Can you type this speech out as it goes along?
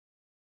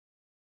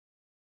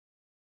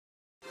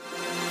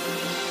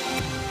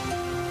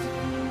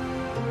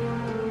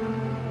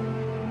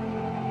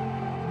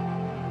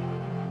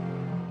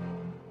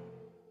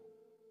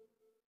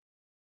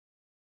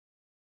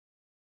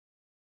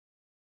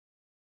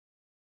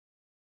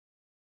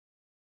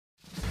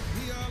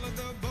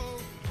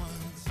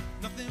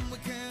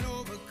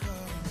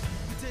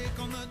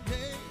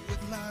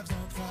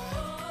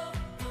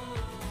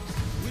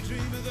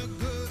dream of the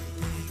good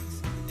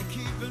things and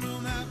keeping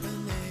them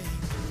happening.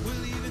 We're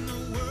leaving the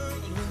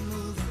world with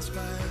moving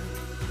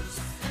spires.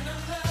 And I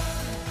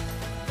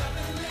love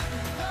and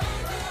living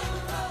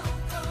local.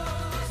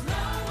 There's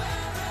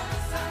nowhere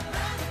else I'd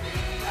rather be.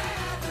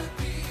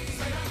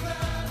 Say I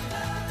love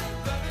and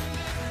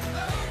living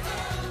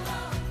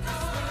local.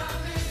 Where I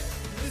live,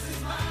 this is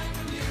my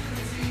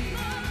community.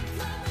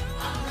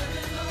 I'm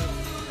living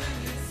local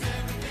and it's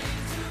everything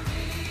to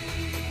me.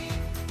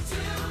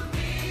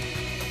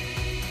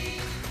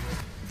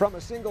 From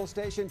a single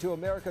station to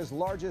America's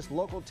largest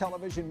local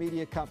television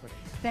media company.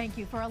 Thank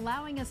you for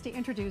allowing us to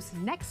introduce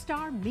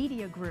Nexstar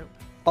Media Group.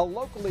 A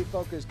locally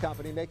focused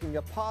company making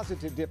a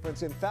positive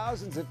difference in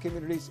thousands of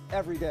communities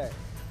every day.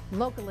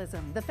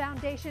 Localism, the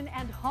foundation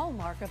and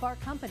hallmark of our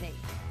company.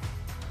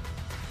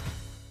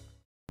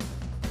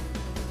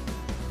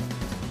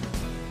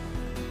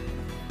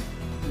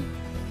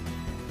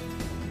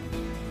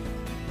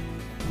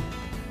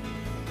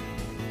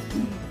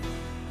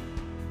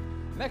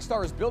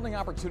 Nexstar is building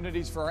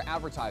opportunities for our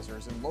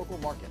advertisers in local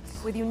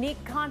markets, with unique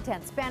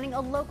content spanning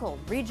a local,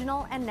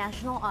 regional, and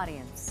national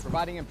audience.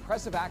 providing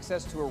impressive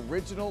access to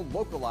original,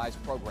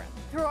 localized programming.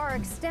 Through our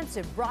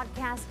extensive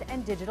broadcast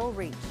and digital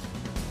reach.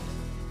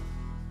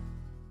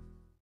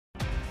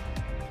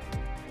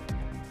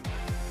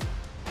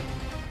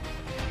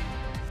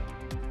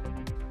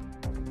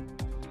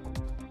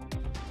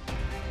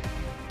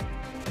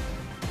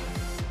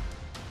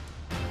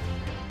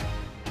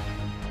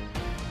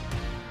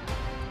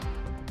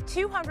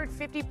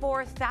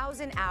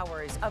 $254,000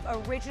 hours of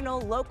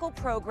original local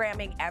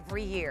programming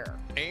every year.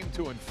 Aim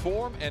to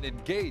inform and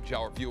engage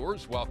our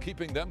viewers while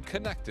keeping them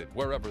connected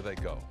wherever they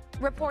go.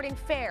 Reporting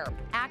fair,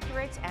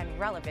 accurate, and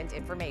relevant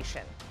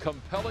information.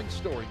 Compelling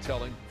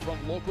storytelling from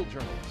local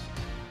journalists.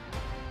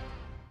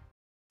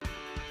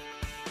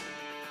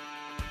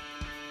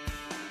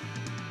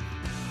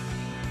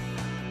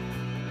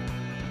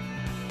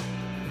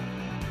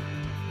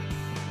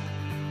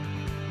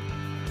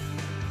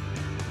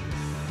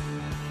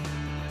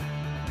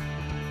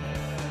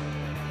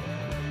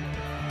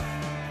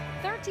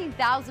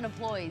 $13,000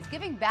 employees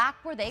giving back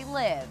where they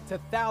live. To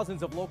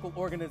thousands of local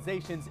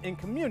organizations in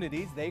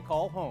communities they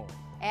call home.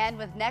 And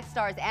with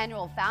Nexstar's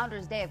annual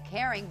Founders Day of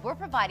Caring, we're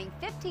providing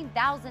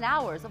 15,000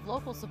 hours of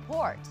local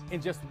support.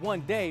 In just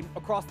one day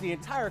across the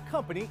entire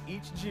company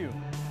each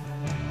June.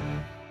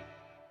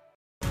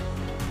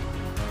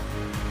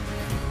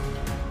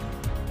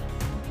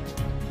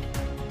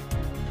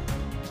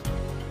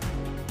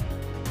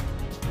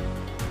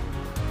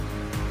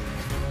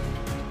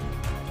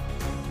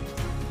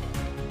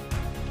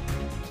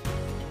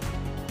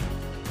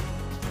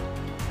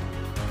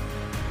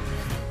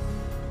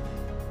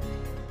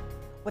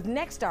 With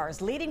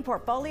Nexstar's leading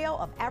portfolio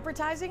of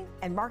advertising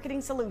and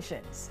marketing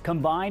solutions.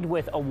 Combined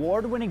with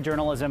award-winning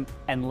journalism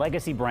and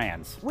legacy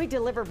brands. We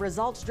deliver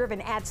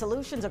results-driven ad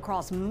solutions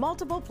across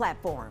multiple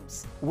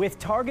platforms. With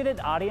targeted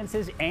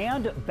audiences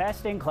and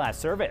best-in-class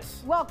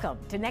service. Welcome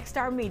to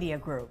Nexstar Media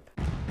Group.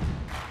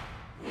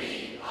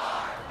 We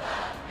are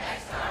the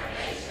Nexstar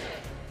Nation.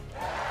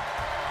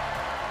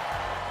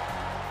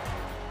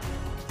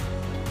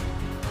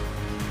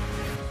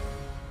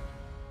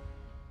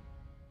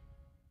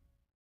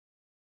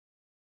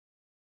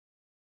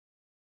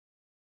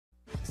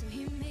 So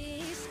hear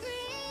me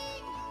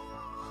scream.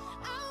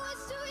 I was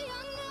too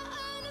young to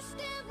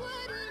understand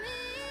what it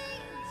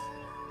means.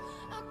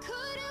 I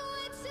couldn't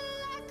wait till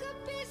I could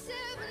be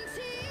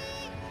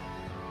 17.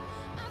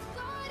 I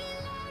thought he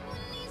lied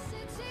when he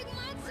said take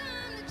my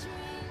time to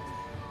dream.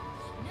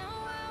 Now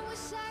I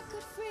wish I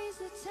could freeze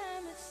the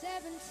time at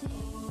 17.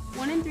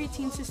 1 in 3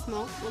 teens who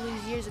smoke will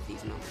lose years of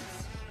these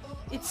moments.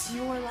 It's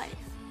your life.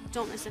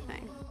 Don't miss a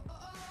thing.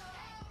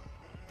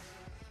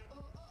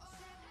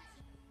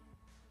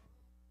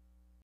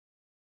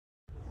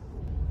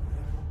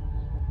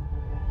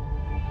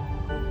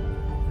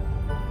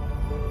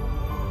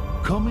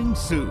 Coming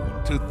soon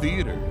to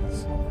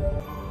theaters.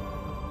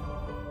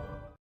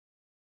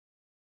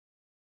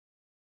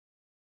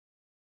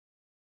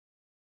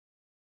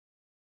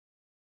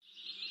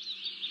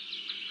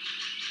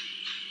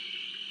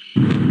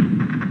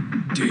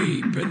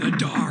 Deep in the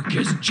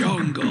darkest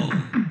jungle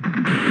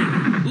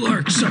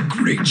lurks a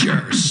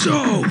creature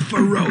so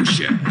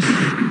ferocious,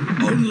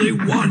 only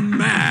one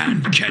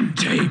man can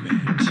tame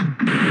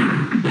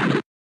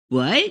it.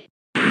 What?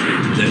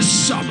 This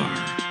summer,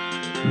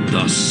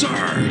 the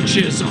surge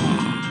is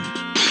on.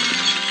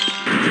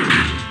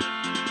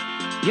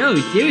 Yo,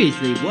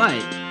 seriously,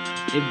 what?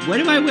 What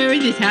am I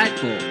wearing this hat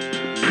for?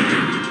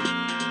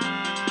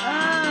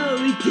 Oh,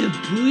 it's a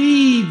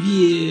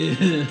preview.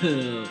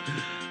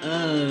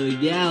 Oh,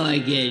 now I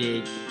get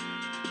it.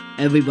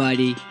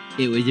 Everybody,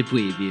 it was a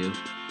preview.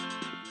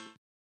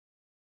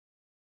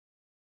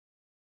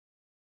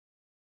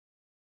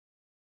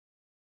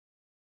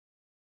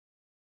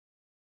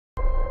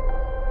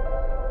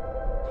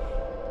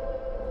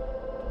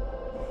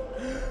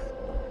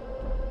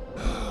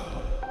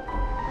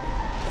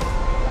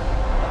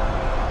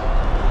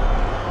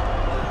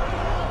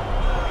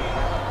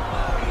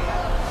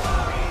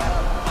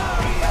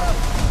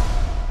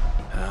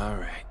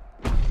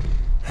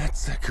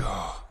 Let's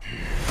go.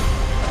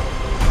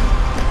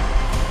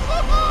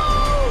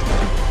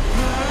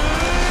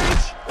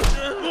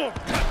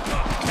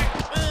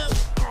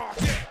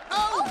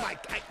 Oh my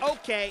God,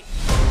 okay.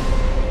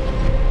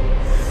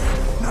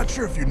 Not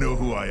sure if you know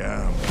who I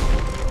am,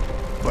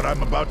 but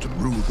I'm about to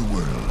rule the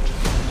world.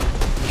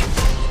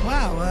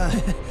 Wow,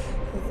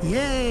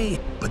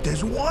 yay. But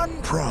there's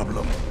one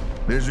problem.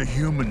 There's a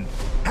human,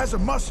 has a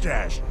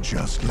mustache,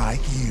 just like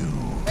you.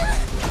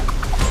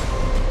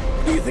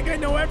 Do you think I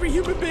know every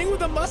human being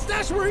with a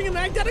mustache wearing an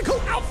identical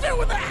outfit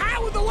with a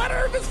hat with the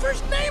letter of his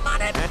first name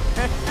on it?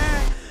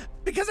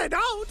 Because I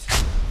don't.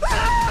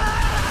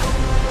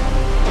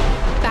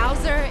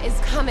 Bowser is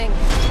coming.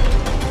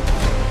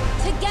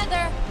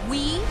 Together,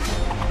 we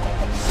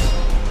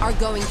are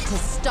going to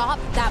stop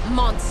that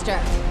monster.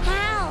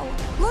 How?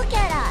 Look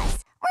at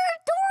us. We're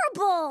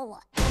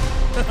adorable.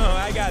 Oh,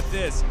 I got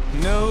this.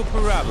 No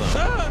problem.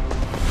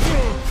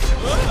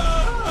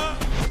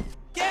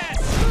 Yes!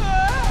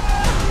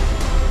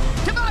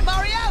 Come on,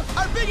 Mario!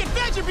 Our big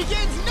adventure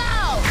begins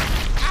now!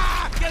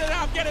 Ah! Get it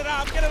off! Get it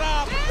off! Get it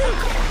off!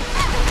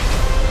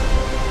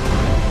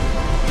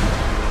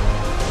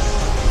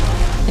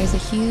 There's a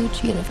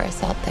huge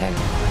universe out there.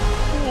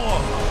 Whoa.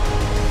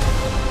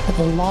 With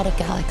a lot of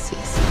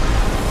galaxies.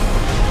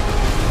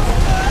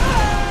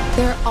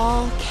 They're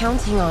all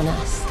counting on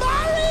us.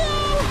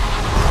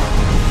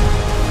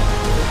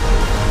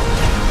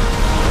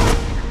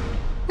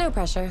 No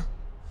pressure.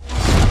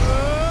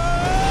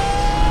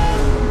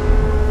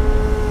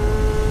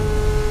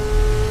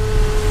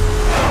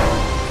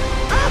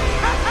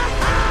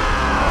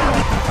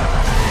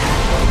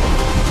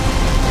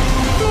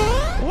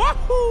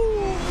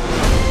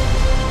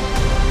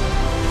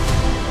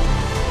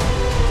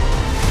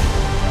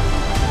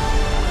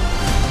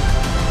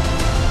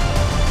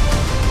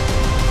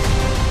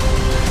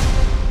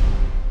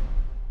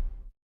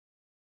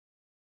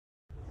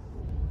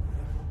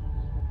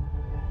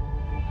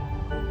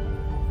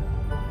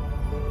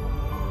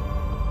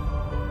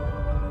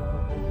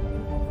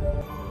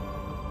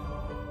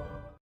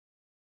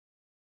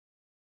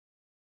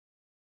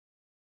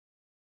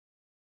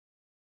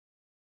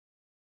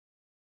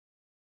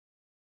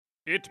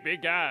 It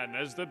began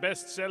as the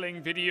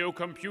best-selling video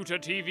computer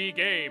TV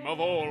game of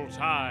all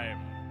time.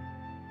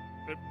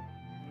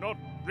 Not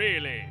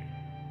really,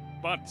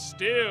 but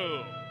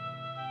still.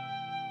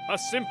 A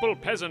simple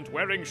peasant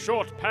wearing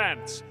short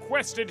pants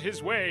quested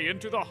his way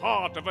into the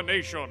heart of a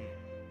nation.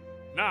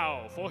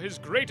 Now, for his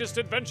greatest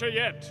adventure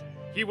yet,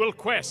 he will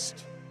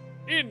quest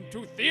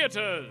into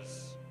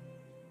theaters.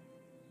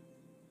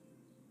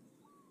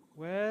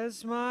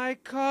 Where's my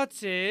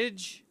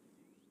cottage?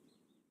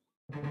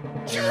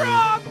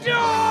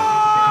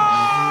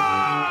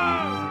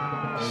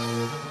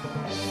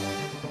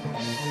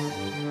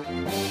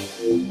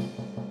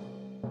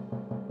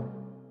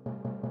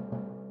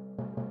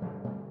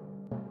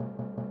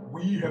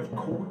 We have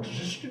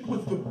coexisted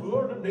with the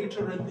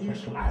Burninator in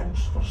these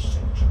lands for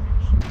centuries.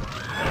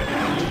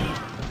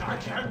 I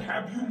can't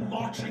have you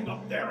marching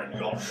up there in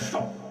your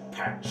short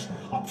pants,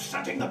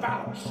 upsetting the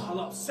balance. I'll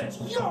upset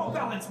your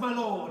balance, my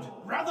lord.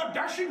 Rather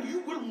dashing,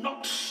 you will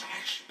not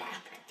sash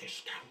back at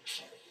this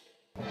council.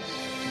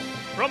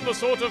 From the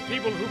sort of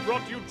people who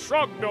brought you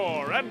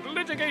Trogdor and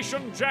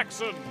Litigation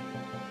Jackson.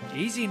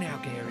 Easy now,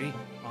 Gary.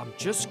 I'm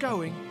just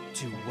going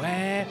to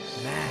wear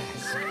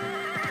mask.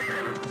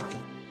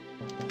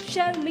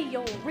 Show me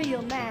your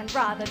real man,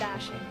 rather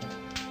dashing.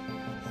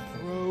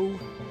 Throw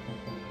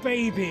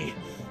baby.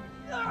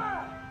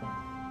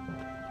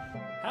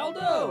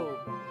 Howdo!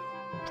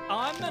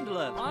 I'm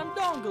Mendeleev. I'm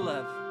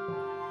Dongalev.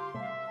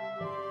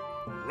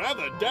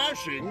 Rather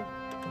dashing.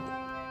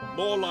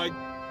 More like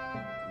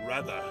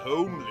rather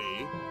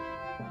homely.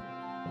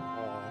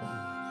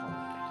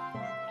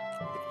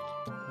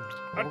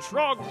 A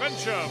Trog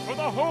venture for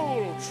the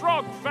whole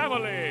Trog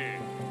family.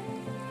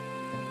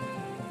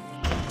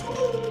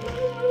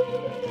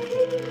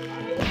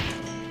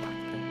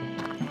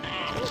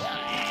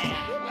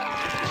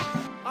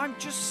 I'm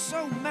just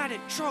so mad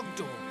at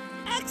Trogdor.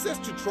 Access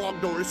to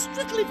Trogdor is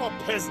strictly for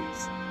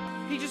peasants.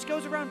 He just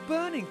goes around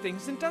burning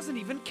things and doesn't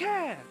even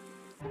care.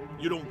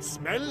 You don't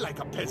smell like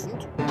a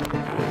peasant.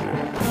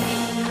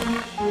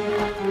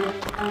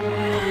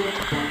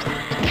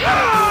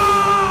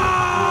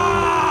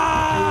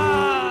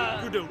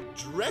 You don't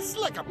dress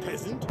like a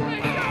peasant.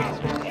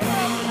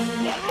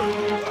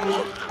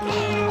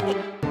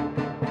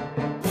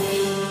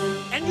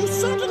 And you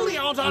certainly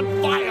aren't on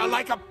fire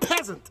like a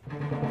peasant.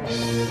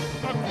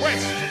 A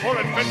quest for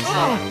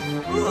adventure.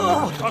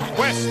 A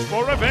quest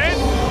for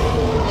revenge.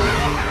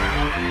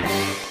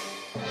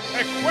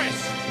 A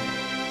quest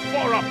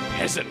for a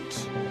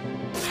peasant.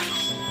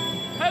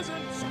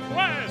 Peasant's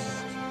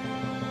Quest.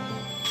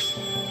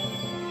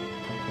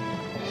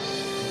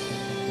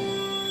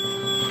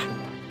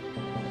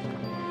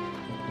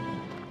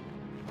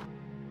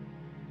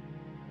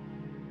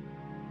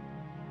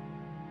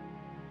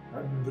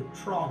 And the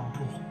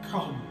Trogdor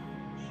comes.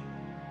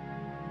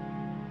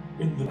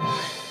 In the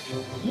night.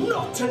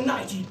 Not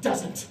tonight, he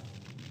doesn't.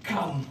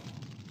 Come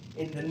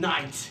in the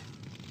night.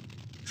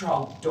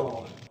 strong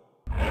dog.